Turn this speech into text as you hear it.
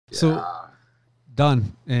So,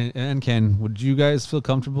 Don and Ken, would you guys feel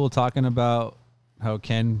comfortable talking about how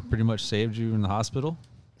Ken pretty much saved you in the hospital?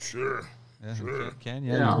 Sure. Yeah, Sure. Ken,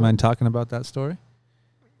 you mind talking about that story?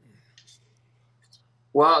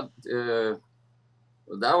 Well, that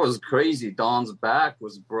was crazy. Don's back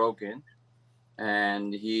was broken,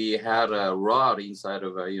 and he had a rod inside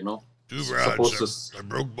of a, 2 rods. I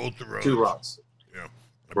broke both the rods. 2 rods. Yeah.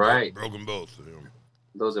 Right. Broke them both. Yeah.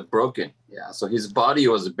 Those are broken. Yeah. So his body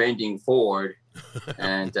was bending forward,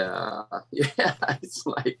 and it's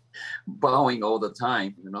like bowing all the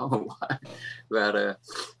time, But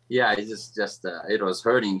it's just it was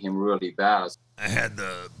hurting him really bad. I had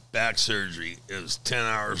the back surgery. It was 10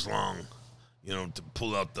 hours long, to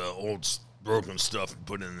pull out the old broken stuff and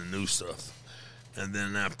put in the new stuff. And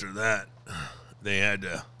then after that, they had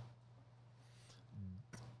to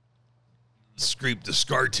scrape the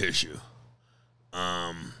scar tissue,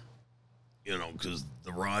 because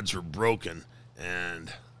the rods were broken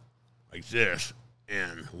and like this.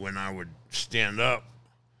 And when I would stand up,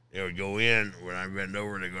 they would go in. When I bend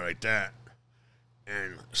over, they go like that.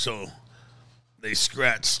 And so they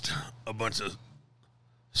scratched a bunch of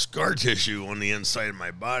scar tissue on the inside of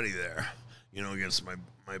my body there, against my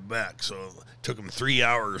back. So it took them 3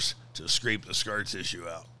 hours to scrape the scar tissue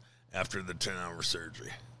out after the 10-hour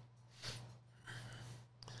surgery.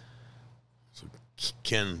 So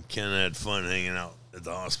Ken had fun hanging out at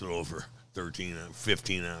the hospital for 15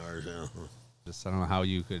 hours. Just, I don't know how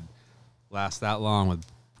you could last that long with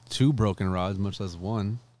 2 broken rods, much less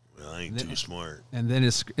 1. Well, I ain't too smart. And then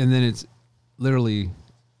it's literally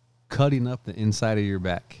cutting up the inside of your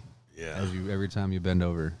back. Yeah. Every time you bend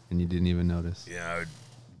over, and you didn't even notice. Yeah, I would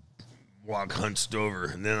walk hunched over,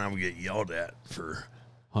 and then I would get yelled at for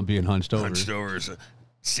being hunched over. Hunched over. So,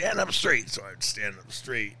 stand up straight. So I'd stand up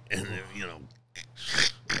straight, and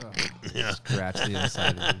scratch the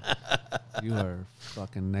inside of you. You are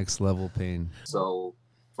fucking next level pain. So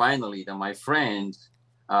finally, my friend,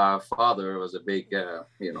 father was a big,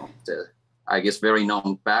 I guess very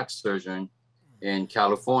known back surgeon in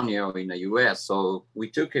California or in the U.S. So we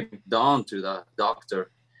took him down to the doctor,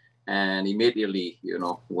 and immediately,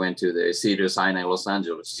 went to the Cedars-Sinai, Los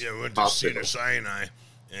Angeles. Yeah, we went to Cedars-Sinai,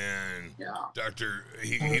 and doctor,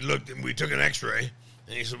 he looked, and we took an X-ray,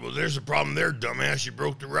 and he said, "Well, there's a problem there, dumbass. You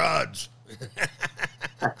broke the rods."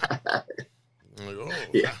 I'm like, oh.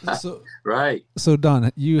 Yeah. Right. So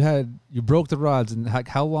Don, you broke the rods, and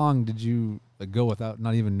how long did you go without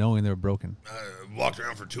not even knowing they were broken? I walked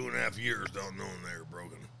around for 2.5 years, not knowing they were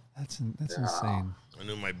broken. That's insane. I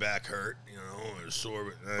knew my back hurt, it was sore,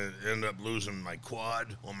 but I ended up losing my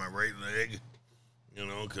quad on my right leg,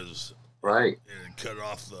 because right, it cut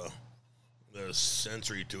off the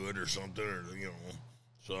sensory to it or something, or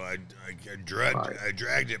So I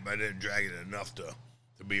dragged it, but I didn't drag it enough to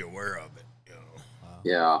be aware of it,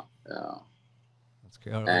 Yeah. That's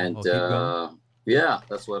good. And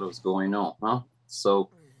that's what was going on, huh? So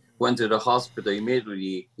went to the hospital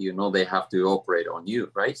immediately. They have to operate on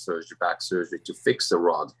you, right? Back surgery to fix the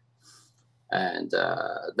rod, and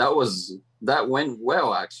that went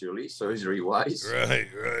well actually, surgery wise. Right.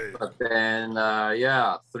 But then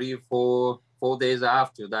 4 days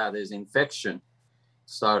after that, there's infection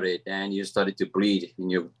started, and you started to bleed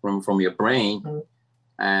from your brain.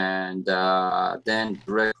 And then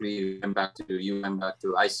directly you went back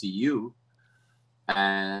to ICU,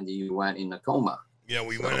 and you went in a coma. Yeah,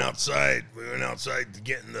 we went outside. We went outside to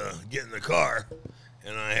get in the car,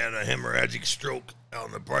 and I had a hemorrhagic stroke out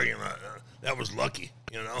in the parking lot. That was lucky,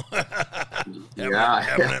 having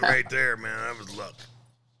it right there, man. That was luck.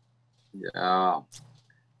 Yeah,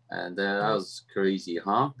 and that was crazy,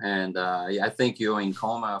 huh? And I think you were in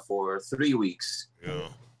coma for 3 weeks. Yeah.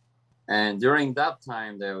 And during that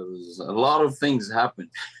time, there was a lot of things happened,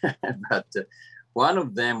 but one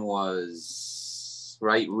of them was,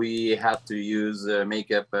 right, we had to use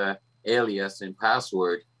makeup alias and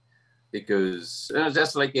password, because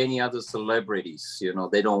just like any other celebrities,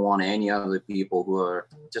 they don't want any other people who are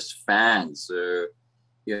just fans,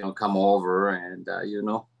 come over and,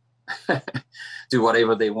 do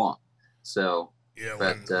whatever they want. So, yeah,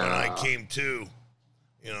 when I came to,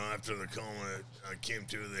 after the coma, I came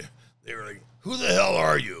to they were like, "Who the hell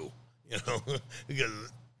are you?"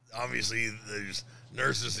 Because obviously there's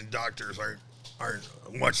nurses and doctors aren't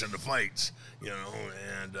watching the fights,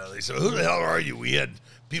 and they said, "Who the hell are you?" We had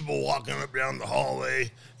people walking up down the hallway,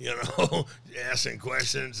 asking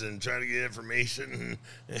questions and trying to get information.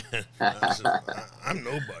 And I said, I'm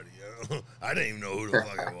nobody. I didn't even know who the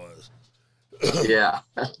fuck I was. Yeah.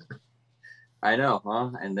 I know,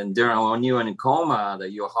 huh? And then when you were in coma,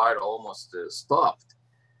 your heart almost stopped.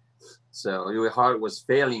 So your heart was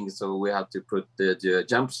failing, so we had to put the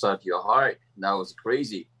jump start your heart. That was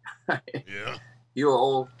crazy. Yeah. You were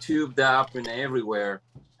all tubed up and everywhere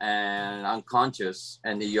and unconscious,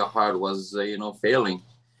 and your heart was failing,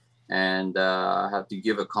 and had to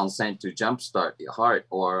give a consent to jumpstart your heart,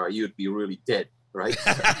 or you'd be really dead, right?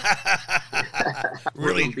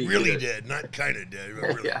 really dead, not kind of dead,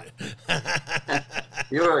 but really dead.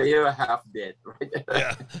 you're half dead, right?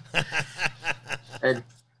 Yeah. And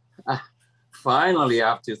finally,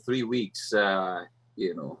 after 3 weeks,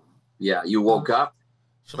 you woke up,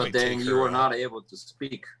 Somebody but then you were not able to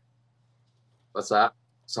speak. What's that?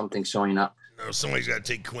 Something showing up. No, somebody's got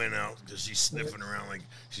to take Quinn out because she's sniffing around like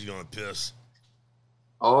she's going to piss.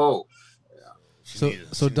 Oh.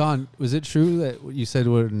 So Don, was it true that you said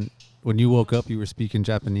when you woke up you were speaking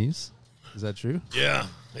Japanese? Is that true? Yeah.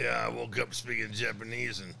 I woke up speaking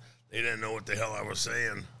Japanese and they didn't know what the hell I was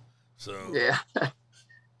saying. So yeah.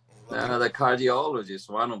 The cardiologist,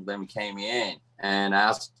 one of them, came in and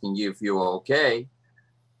asking you if you were okay,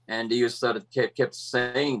 and you kept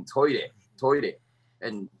saying toilet,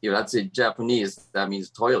 and that's in Japanese. That means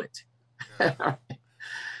toilet. yeah.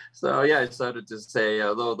 So yeah, I started to say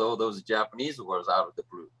those Japanese words out of the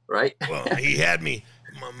blue, right? Well, he had me.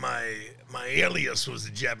 My alias was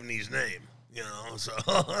a Japanese name, So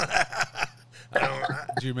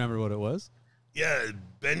Do you remember what it was? Yeah,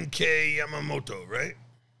 Benkei Yamamoto, right?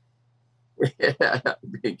 Yeah,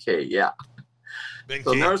 Benkei, yeah. Benkei.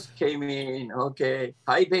 So nurse came in. Okay,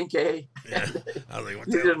 hi Benkei. Yeah, I was like, what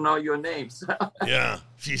you didn't know your names. Yeah,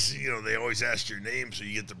 she's. They always ask your name so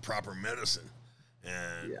you get the proper medicine.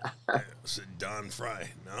 And I said, Don Frye.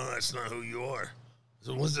 No, that's not who you are.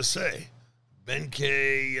 So what does it say?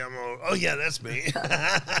 Benkei Yamamoto. Oh yeah, that's me.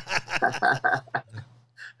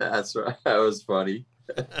 That's right. That was funny.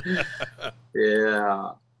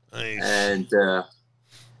 Yeah. Nice. And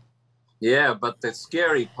but the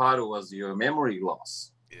scary part was your memory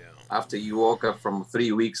loss. Yeah. After you woke up from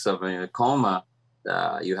 3 weeks of a coma,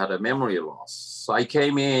 you had a memory loss. So I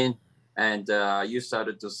came in and you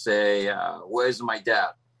started to say, where's my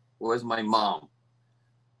dad? Where's my mom?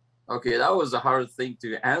 Okay, that was a hard thing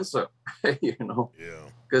to answer, Yeah.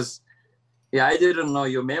 Because I didn't know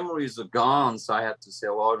your memories are gone. So I had to say,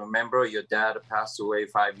 well, remember your dad passed away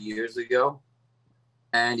 5 years ago?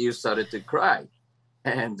 And you started to cry.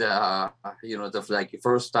 And, the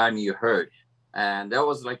first time you heard. And that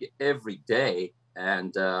was like every day.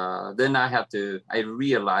 And then I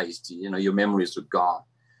realized, your memories were gone.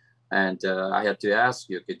 And I had to ask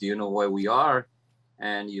you, okay, do you know where we are?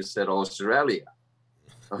 And you said, Australia.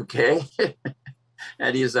 Okay.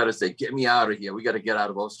 And he started saying, get me out of here. We got to get out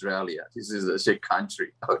of Australia. This is a shit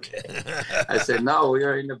country. Okay. I said, no, we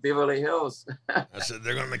are in the Beverly Hills. I said,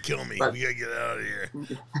 they're going to kill me. We got to get out of here.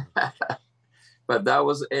 But that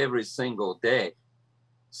was every single day.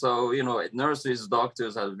 So, nurses,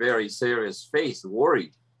 doctors had very serious face,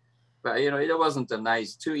 worried. But, it wasn't a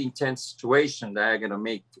nice, too intense situation that I'm going to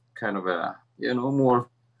make kind of a, more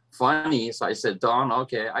funny. So I said, Don,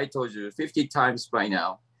 okay, I told you 50 times by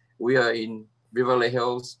now, we are in Beverly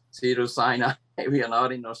Hills, Sinai. We are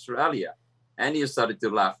not in Australia. And he started to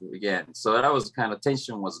laugh again. So that was kind of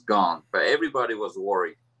tension was gone. But everybody was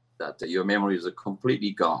worried that your memories are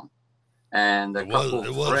completely gone. And a couple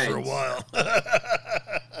of friends, for a while.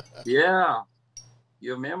 Yeah.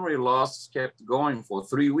 Your memory loss kept going for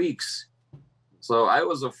 3 weeks. So I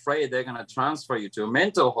was afraid they're going to transfer you to a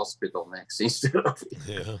mental hospital next instead of...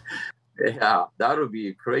 Yeah, that would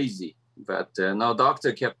be crazy. But no,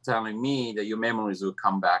 doctor kept telling me that your memories will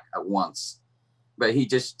come back at once. But he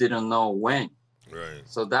just didn't know when. Right.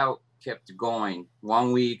 So that kept going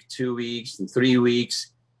 1 week, 2 weeks, and 3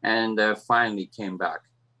 weeks, and finally came back.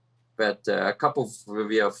 But a couple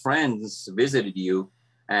of your friends visited you,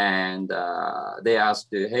 and they asked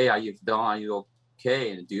you, hey, are you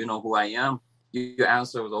okay? And do you know who I am? Your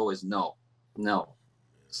answer was always no.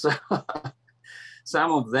 So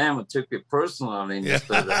some of them took it personally and just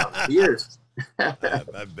years.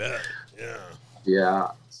 I bet. Yeah.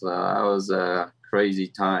 Yeah. So that was a crazy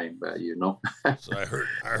time, but So I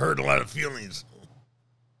heard a lot of feelings.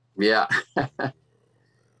 Yeah.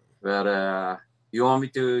 But you want me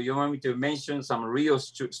to mention some real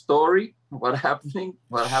story? What happened?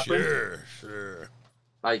 Sure.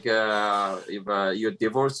 Like if your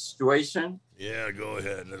divorce situation? Yeah, go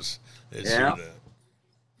ahead. Let's hear that.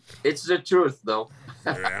 It's the truth, though.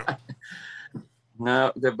 Yeah.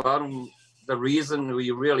 No, the reason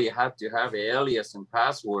we really had to have an alias and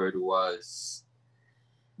password was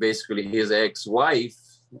basically his ex-wife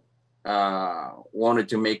wanted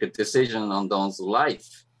to make a decision on Don's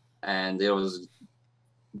life, and it was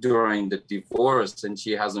during the divorce, and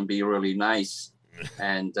she hasn't been really nice.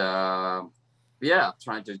 And yeah,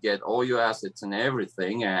 trying to get all your assets and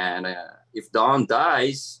everything. And if Dawn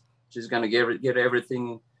dies, she's gonna get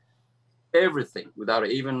everything without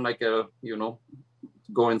even like a, you know,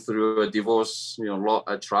 going through a divorce, you know,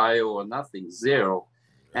 a trial or nothing, zero.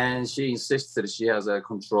 And she insisted she has a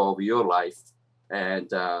control of your life. And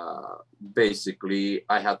basically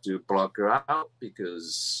I had to block her out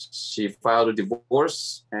because she filed a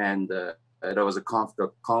divorce, and there was a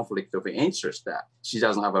conflict of interest that she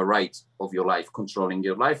doesn't have a right of your life, controlling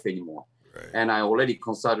your life anymore. Right. And I already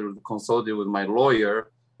consulted with my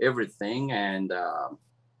lawyer, everything. And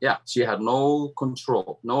yeah, she had no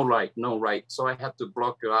control, no right. So I had to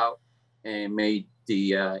block her out and made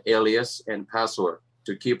the alias and password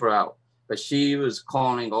to keep her out. But she was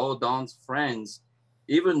calling all Dawn's friends,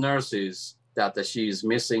 even nurses, that she's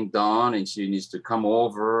missing Dawn and she needs to come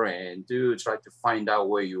over and try to find out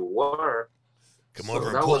where you were. Come over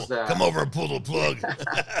and pull the plug.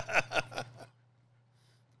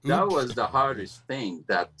 That was the hardest thing.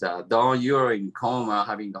 That Dawn, you're in coma,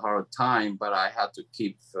 having a hard time, but I had to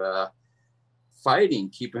keep fighting,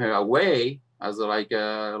 keeping her away as like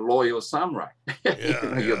a loyal samurai.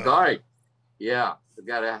 Yeah, your guard. Yeah,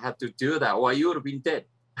 I had to do that, or you would have been dead.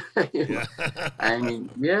 I mean,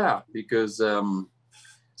 yeah, because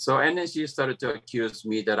so, and then she started to accuse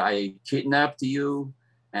me that I kidnapped you,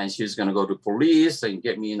 and she's gonna go to police and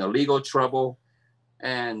get me in a legal trouble.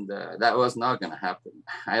 And that was not gonna happen.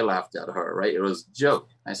 I laughed at her, right? It was a joke.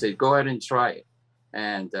 I said, go ahead and try it.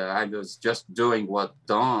 And I was just doing what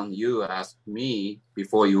Dawn, you asked me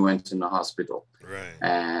before you went in the hospital. Right.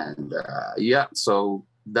 And yeah, so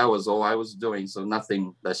that was all I was doing. So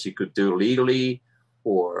nothing that she could do legally,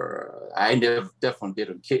 or I definitely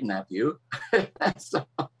didn't kidnap you. So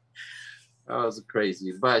that was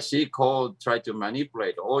crazy. But she tried to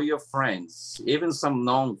manipulate all your friends, even some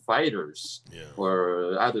known fighters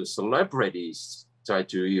or other celebrities, try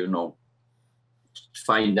to, you know,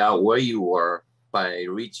 find out where you were by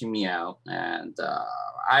reaching me out. And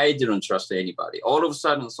I didn't trust anybody. All of a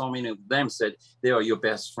sudden, so many of them said they are your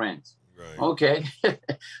best friends. Right. Okay.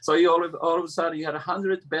 So you all of a sudden you had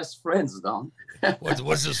 100 best friends, Don.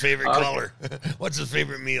 What's his favorite color? What's his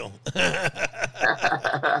favorite meal?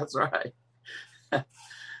 That's right.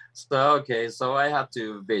 So I had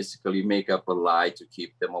to basically make up a lie to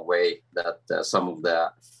keep them away, that some of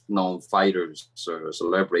the known fighters or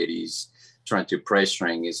celebrities trying to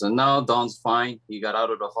pressuring me. So no, Don's fine. He got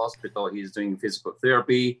out of the hospital. He's doing physical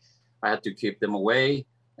therapy. I had to keep them away.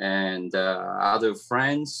 And other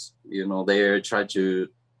friends, you know, they try to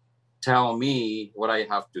tell me what I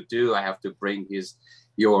have to do. I have to bring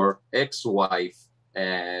your ex-wife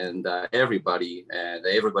and everybody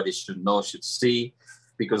should see,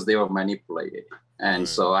 because they were manipulated. And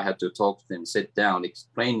so I had to talk to them, sit down,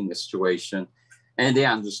 explaining the situation, and they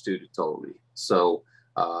understood it totally. So,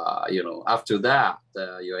 you know, after that,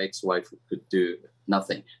 your ex-wife could do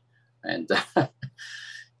nothing. And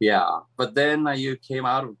yeah, but then you came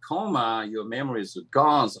out of coma, your memories are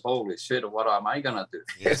gone. So, holy shit, what am I gonna do?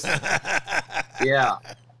 Yes. Yeah.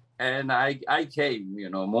 And I came, you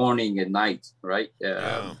know, morning and night, right?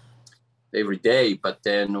 Every day. But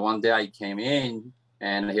then one day I came in,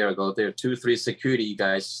 and here I go, there are 2-3 security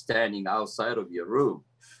guys standing outside of your room.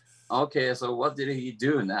 Okay, so what did he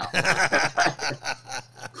do now?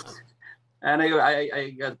 And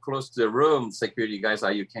I got close to the room. Security guys,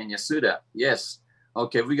 are you Ken Yasuda? Yes.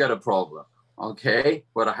 Okay, we got a problem. Okay,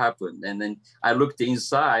 what happened? And then I looked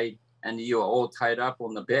inside, and you were all tied up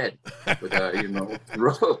on the bed with a, you know,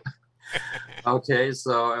 rope. Okay,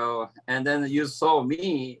 so and then you saw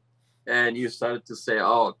me, and you started to say,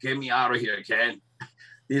 "Oh, get me out of here, Ken.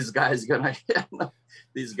 These guys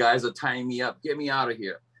these guys are tying me up. Get me out of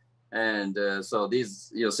here." And so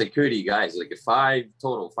these, you know, security guys, like 5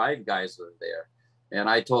 guys were there, and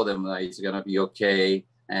I told them that it's gonna be okay.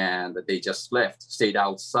 And they just left, stayed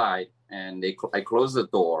outside, and I closed the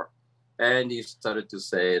door, and he started to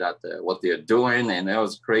say that what they're doing, and it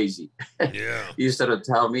was crazy. Yeah. He started to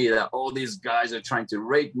tell me that all these guys are trying to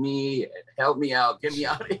rape me and help me out, get me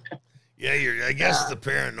out of here. Yeah, I guess the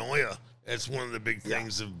paranoia. That's one of the big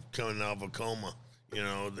things of coming out of a coma. You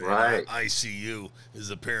know, the ICU is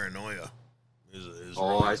the paranoia. Really,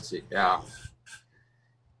 I see. Yeah.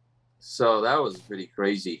 So that was pretty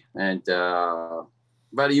crazy, and.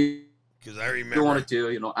 But because I remember you wanted to,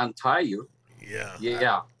 you know, untie you. Yeah.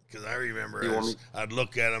 Yeah. Because I remember I'd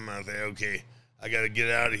look at him and I'd say, okay, I got to get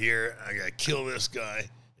out of here. I got to kill this guy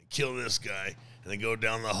and kill this guy. and then go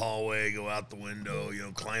down the hallway, go out the window, you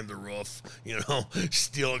know, climb the roof, you know,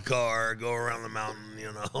 steal a car, go around the mountain,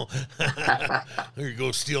 you know, or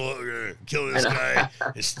go kill this guy,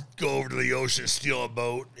 and go over to the ocean, steal a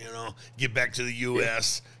boat, you know, get back to the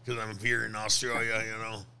U.S. because I'm here in Australia, you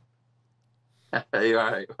know.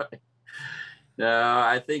 Right. No,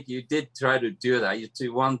 I think you did try to do that. You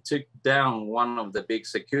took down one of the big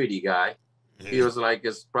security guy. Yeah. He was like,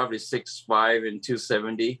 it's probably 6'5" and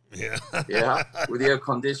 270. Yeah. Yeah. With your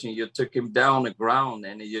condition, you took him down the ground,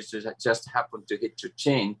 and it just happened to hit your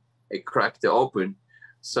chin. It cracked open.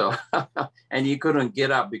 So, and you couldn't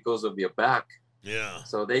get up because of your back. Yeah.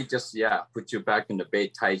 So they just, put you back in the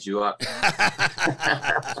bed, tied you up.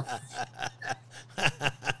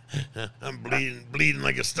 I'm bleeding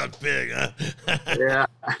like a stuck pig, huh? Yeah.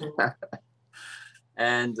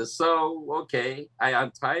 And so, okay, I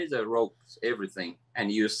untied the ropes, everything,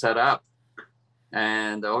 and you set up.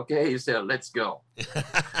 And okay, you said, let's go.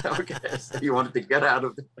 Okay, so you wanted to get out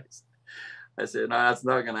of the place. I said, no, that's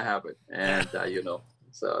not going to happen. And, you know,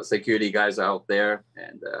 so security guys out there,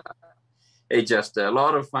 and it just, a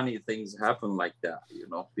lot of funny things happen like that, you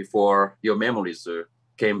know, before your memories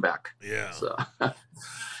came back. Yeah. So,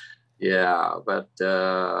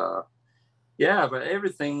 but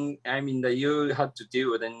everything, I mean, that you had to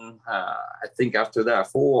do within, I think after that,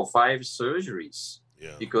 4 or 5 surgeries,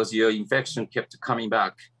 because your infection kept coming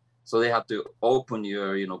back. So they had to open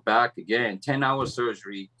your, you know, back again, 10-hour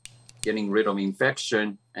surgery, getting rid of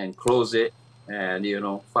infection and close it, and, you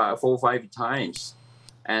know, 4 or 5 times.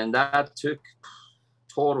 And that took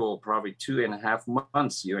total probably 2.5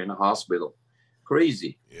 months you're in the hospital.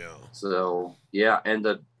 Crazy. Yeah. So, and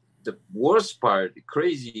the worst part, the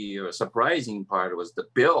crazy or surprising part was the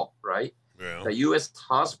bill, right? Yeah. The U.S.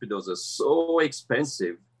 hospitals are so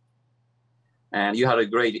expensive, and you had a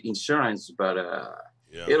great insurance, but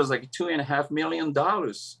it was like $2.5 million,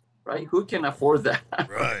 right? Who can afford that?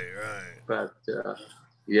 Right. But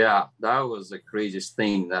that was the craziest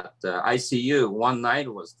thing. That ICU one night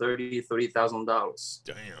was $30,000.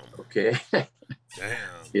 Damn. Okay. Damn.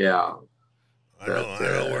 Yeah. I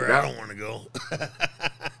know where I don't want to go.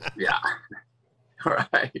 Yeah.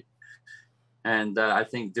 Right. And I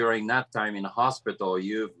think during that time in the hospital,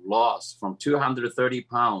 you've lost from 230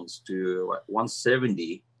 pounds to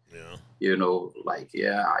 170. Yeah. You know, like,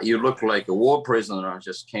 you look like a war prisoner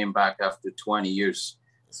just came back after 20 years.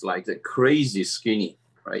 It's like the crazy skinny,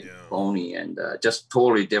 right? Yeah. Bony, and just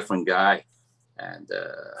totally different guy. And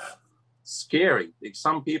scary. Like,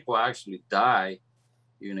 some people actually die,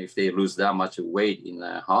 even if they lose that much weight in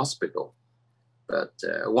a hospital. But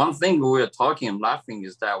one thing we were talking and laughing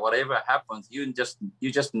is that whatever happens, you just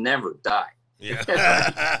never die. Yeah.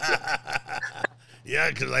 Yeah,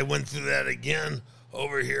 because I went through that again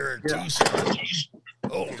over here in Tucson.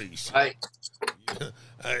 Holy shit. Right.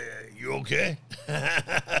 You okay?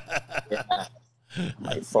 Yeah.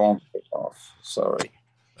 My phone is off. Sorry.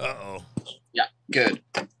 Uh-oh. Yeah, good.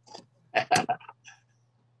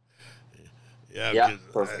 Yeah,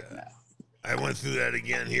 perfect. I went through that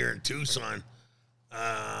again here in Tucson.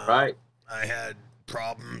 Right. I had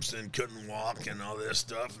problems and couldn't walk and all this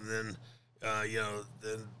stuff, and then,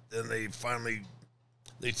 then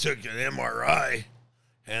they took an MRI,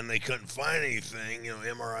 and they couldn't find anything. You know,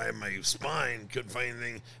 MRI of my spine, couldn't find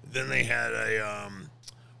anything. Then they had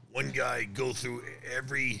one guy go through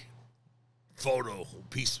every photo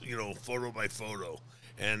by photo,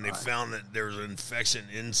 and they found that there was an infection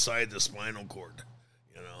inside the spinal cord.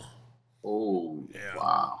 Oh, yeah.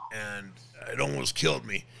 Wow. And it almost killed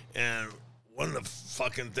me. And one of the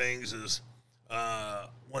fucking things is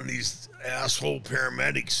one of these asshole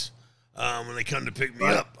paramedics, when they come to pick me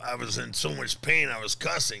up, I was in so much pain, I was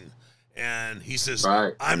cussing. And he says,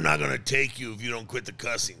 I'm not going to take you if you don't quit the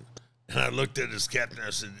cussing. And I looked at his captain,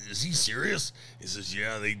 I said, is he serious? He says,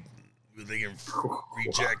 yeah, they can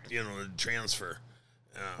reject, the transfer.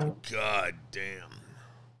 Oh, God damn.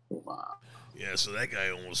 Wow. Yeah, so that guy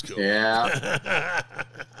almost killed me. Yeah.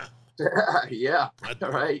 Yeah,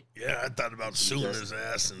 right. Yeah, I thought about suing his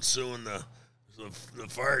ass and suing the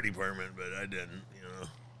fire department, but I didn't,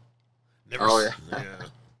 Never. Oh, yeah.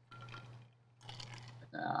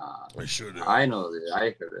 I should have. I know that.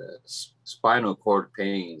 I heard spinal cord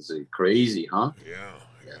pain is crazy, huh? Yeah.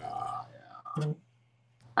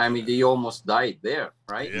 I mean, they almost died there,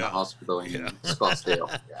 right? Yeah. In the hospital in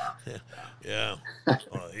Scottsdale. Yeah.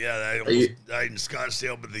 I almost died in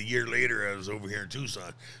Scottsdale, but the year later I was over here in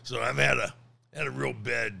Tucson. So I've had a real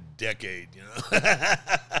bad decade,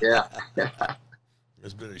 Yeah.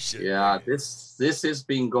 It's been a shit. Yeah, this has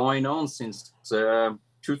been going on since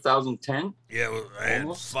 2010. Yeah, well, I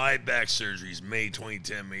had 5 back surgeries, May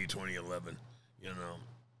 2010, May 2011. you know.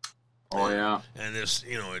 Oh, yeah. And this,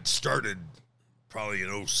 you know, it started probably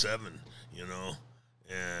in 07, you know,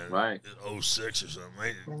 and Right. 06 or something,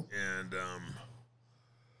 right? And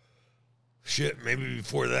shit, maybe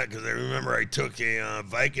before that, because I remember I took a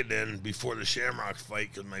Vicodin before the Shamrock fight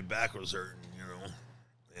because my back was hurting, you know,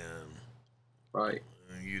 and Right.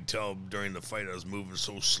 you could tell during the fight I was moving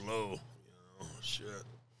so slow, you know, shit.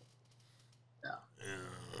 Yeah.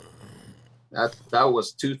 Yeah. That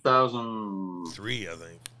was 2003. I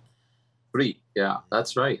think. Yeah,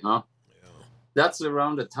 that's right, huh? Yeah. That's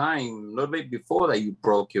around the time, a little bit before that you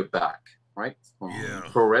broke your back, right? From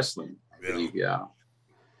pro wrestling, I believe, yeah.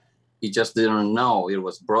 You just didn't know it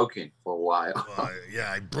was broken for a while. Yeah,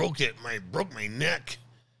 I broke it. I broke my neck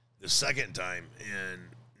the second time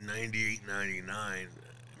in 98, 99. It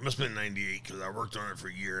must have been 98 because I worked on it for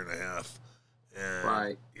a year and a half. And,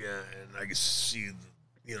 right. Yeah, and I could see,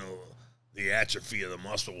 you know, the atrophy of the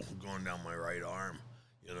muscle going down my right arm,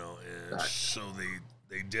 you know. And so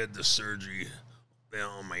they did the surgery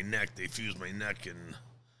on my neck. They fused my neck in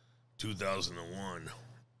 2001.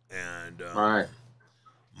 And right.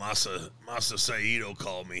 Masa Saito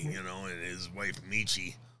called me, you know, and his wife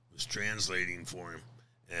Michi was translating for him.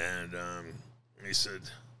 And they said,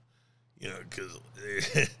 you know, because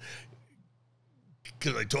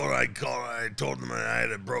I told them I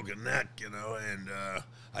had a broken neck, you know, and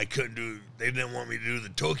I couldn't do. They didn't want me to do the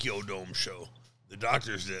Tokyo Dome show. The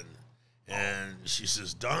doctors didn't. And she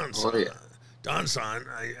says, Don-san,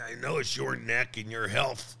 I know it's your neck and your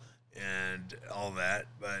health and all that,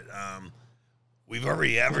 but we've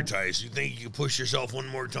already advertised. You think you can push yourself one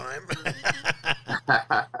more time?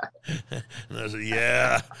 And I said,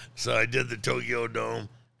 yeah. So I did the Tokyo Dome,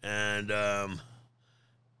 and then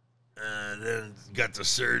got the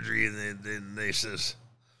surgery, and then they says,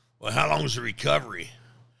 well, how long was the recovery?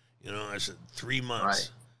 You know, I said, 3 months.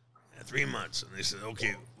 Right. 3 months. And they said,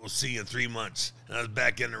 okay, we'll see you in 3 months. And I was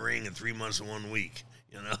back in the ring in 3 months and 1 week,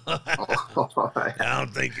 you know. I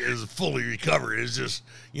don't think it was fully recovered. It's just,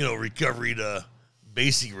 you know,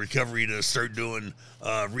 basic recovery to start doing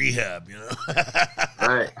rehab, you know.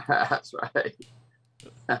 Right. That's right.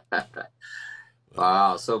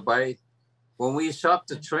 Wow. So when we shot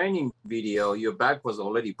the training video, your back was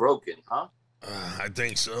already broken, huh? I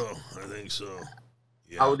think so.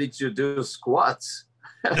 Yeah. How did you do squats?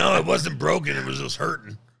 No, it wasn't broken. It was just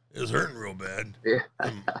hurting. It was hurting real bad. Yeah.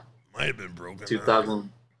 It might have been broken.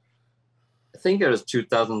 2000. I think it was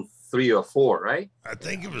 2003 or 4, right? I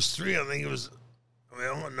think it was 3. I think it was.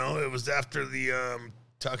 Well, no, it was after the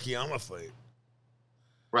Takayama fight.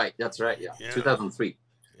 Right. That's right. Yeah. 2003.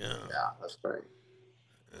 Yeah. Yeah, that's right.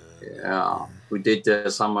 Yeah, we did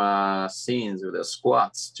some scenes with the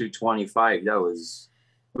squats, 225.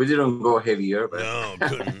 We didn't go heavier, but no,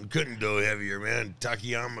 couldn't go heavier, man.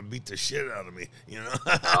 Takayama beat the shit out of me, you know.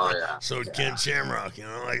 Oh yeah. So did Ken Shamrock, you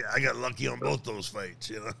know. I got lucky on both those fights,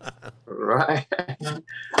 you know. Right.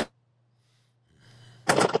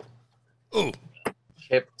 Oh.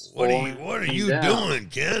 What are you doing,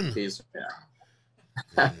 Ken?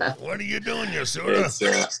 What are you doing,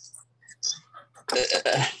 Yasuda?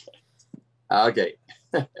 Okay.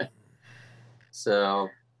 So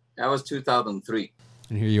that was 2003.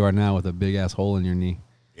 And here you are now with a big ass hole in your knee.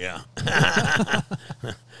 Yeah.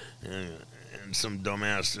 And some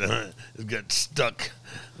dumbass got stuck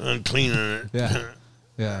cleaning it.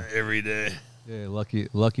 Yeah. Every day. Yeah, lucky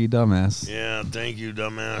dumbass. Yeah, thank you,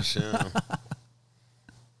 dumbass. Yeah.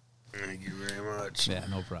 Thank you very much. Yeah,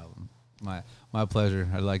 no problem. My pleasure.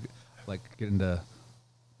 I like getting to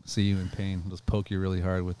see you in pain. Just poke you really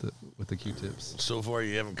hard with the Q-tips. So far,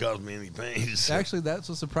 you haven't caused me any pain. Actually, that's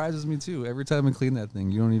what surprises me too. Every time I clean that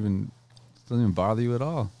thing, it doesn't even bother you at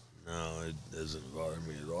all. No, it doesn't bother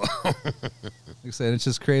me at all. Like I said, it's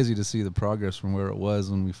just crazy to see the progress from where it was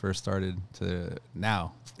when we first started to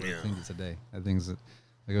now. Yeah. I think it's today. I think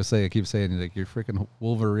I keep saying, like, you're freaking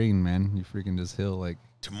Wolverine, man. You freaking just heal like.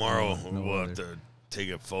 Tomorrow we'll have to take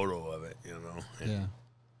a photo of it, you know. Yeah.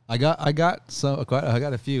 I got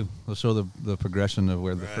a few. I'll show the progression of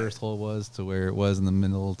where the first hole was to where it was in the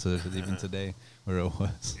middle to even today where it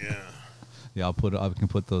was. Yeah. Yeah, I can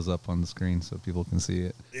put those up on the screen so people can see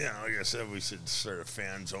it. Yeah, like I said, we should start a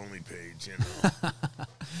fans only page, you know.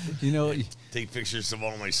 You know, take pictures of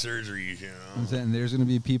all my surgeries, you know. I'm saying there's going to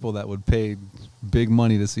be people that would pay big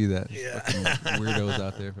money to see that. Yeah. Weirdos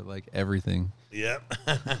out there for like everything. Yep.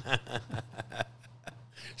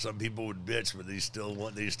 Some people would bitch, but they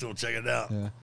still check it out. Yeah.